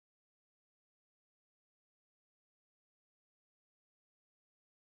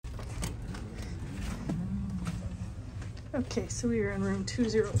Okay, so we are in room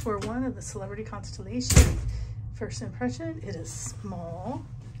 2041 of the Celebrity Constellation. First impression, it is small.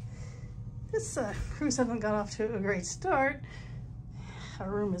 This cruise hasn't got off to a great start. Our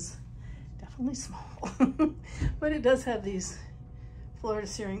room is definitely small, but it does have these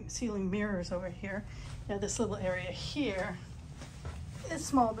floor-to-ceiling mirrors over here. Yeah, this little area here is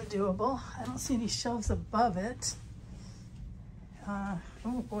small but doable. I don't see any shelves above it. Oh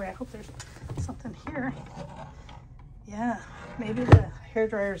boy, I hope there's something here. Yeah, maybe the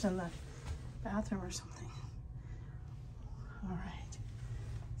hairdryer's in the bathroom or something. All right,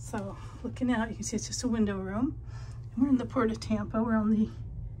 so looking out, you can see it's just a window room. And we're in the Port of Tampa. We're on the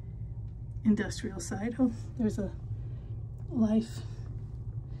industrial side. Oh, there's a life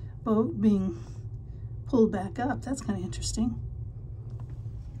boat being pulled back up. That's kind of interesting.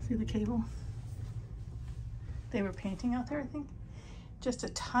 See the cable? They were painting out there, I think. Just a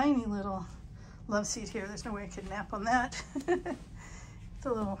tiny little love seat here. There's no way I could nap on that. It's a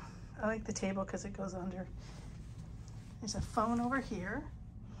little, I like the table because it goes under. There's a phone over here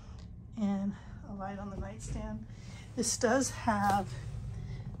and a light on the nightstand. This does have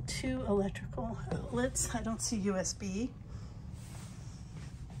 2 electrical outlets. I don't see USB.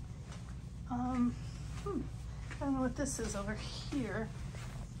 I don't know what this is over here.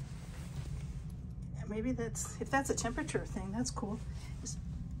 Yeah, maybe that's, if that's a temperature thing, that's cool.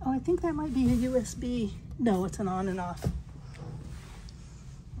 Oh, I think that might be a USB. No, it's an on and off.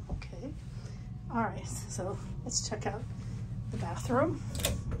 Okay. All right, so let's check out the bathroom.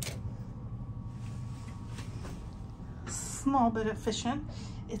 Small but efficient.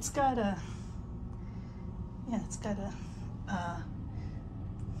 It's got a, yeah, it's got a,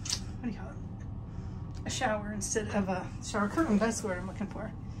 what do you call it? A shower instead of a shower curtain. That's what I'm looking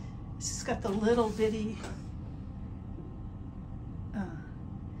for. It's just got the little bitty,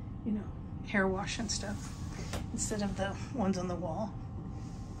 you know, hair wash and stuff instead of the ones on the wall.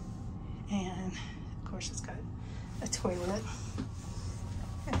 And of course it's got a toilet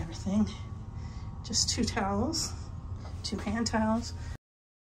and everything. Just 2 towels, 2 hand towels.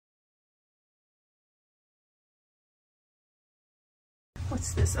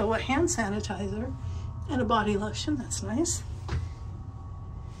 What's this? Oh, a hand sanitizer and a body lotion. That's nice.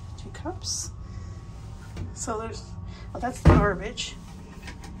 2 cups. So there's, well, that's the garbage.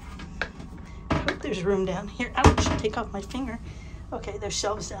 I hope there's room down here. Ouch, take off my finger. Okay, there's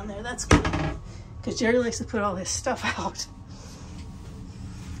shelves down there. That's good. Because Jerry likes to put all his stuff out.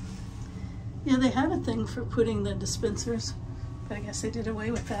 Yeah, they had a thing for putting the dispensers, but I guess they did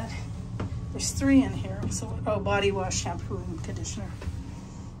away with that. There's 3 in here. So, oh, body wash, shampoo, and conditioner.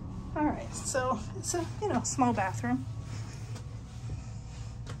 All right, so it's a, you know, small bathroom.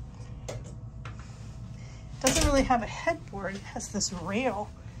 Doesn't really have a headboard. It has this rail.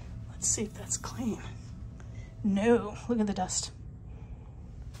 Let's see if that's clean. No, look at the dust.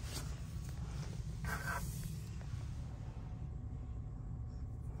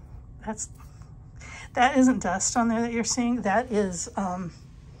 That isn't dust on there that you're seeing. That is, I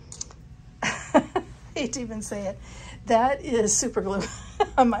hate to even say it, that is super glue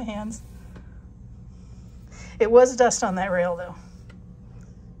on my hands. It was dust on that rail though.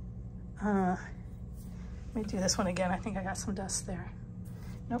 Let me do this one again. I think I got some dust there.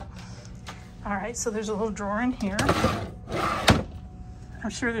 Nope. All right, so there's a little drawer in here. I'm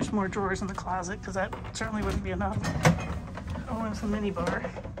sure there's more drawers in the closet because that certainly wouldn't be enough. Oh, and some mini bar.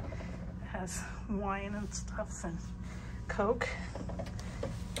 It has wine and stuff and Coke.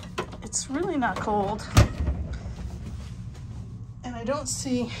 It's really not cold. And I don't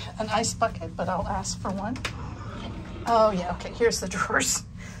see an ice bucket, but I'll ask for one. Oh yeah, okay, here's the drawers.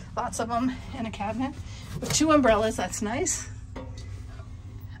 Lots of them in a cabinet with 2 umbrellas. That's nice.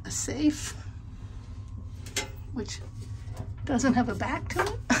 A safe, which doesn't have a back to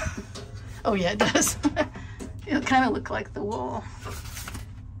it. Oh yeah, it does. It'll kind of look like the wall.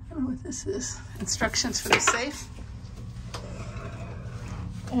 I don't know what this is. Instructions for the safe.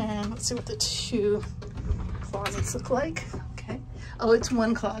 And let's see what the 2 closets look like. Okay. Oh, it's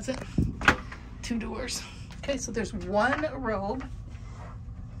 1 closet, 2 doors. Okay, so there's 1 robe.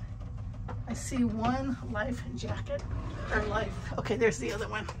 I see 1 life jacket, or life. Okay, there's the other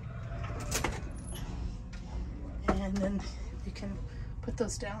one. And then you can put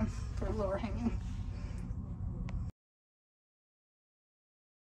those down for lower hanging.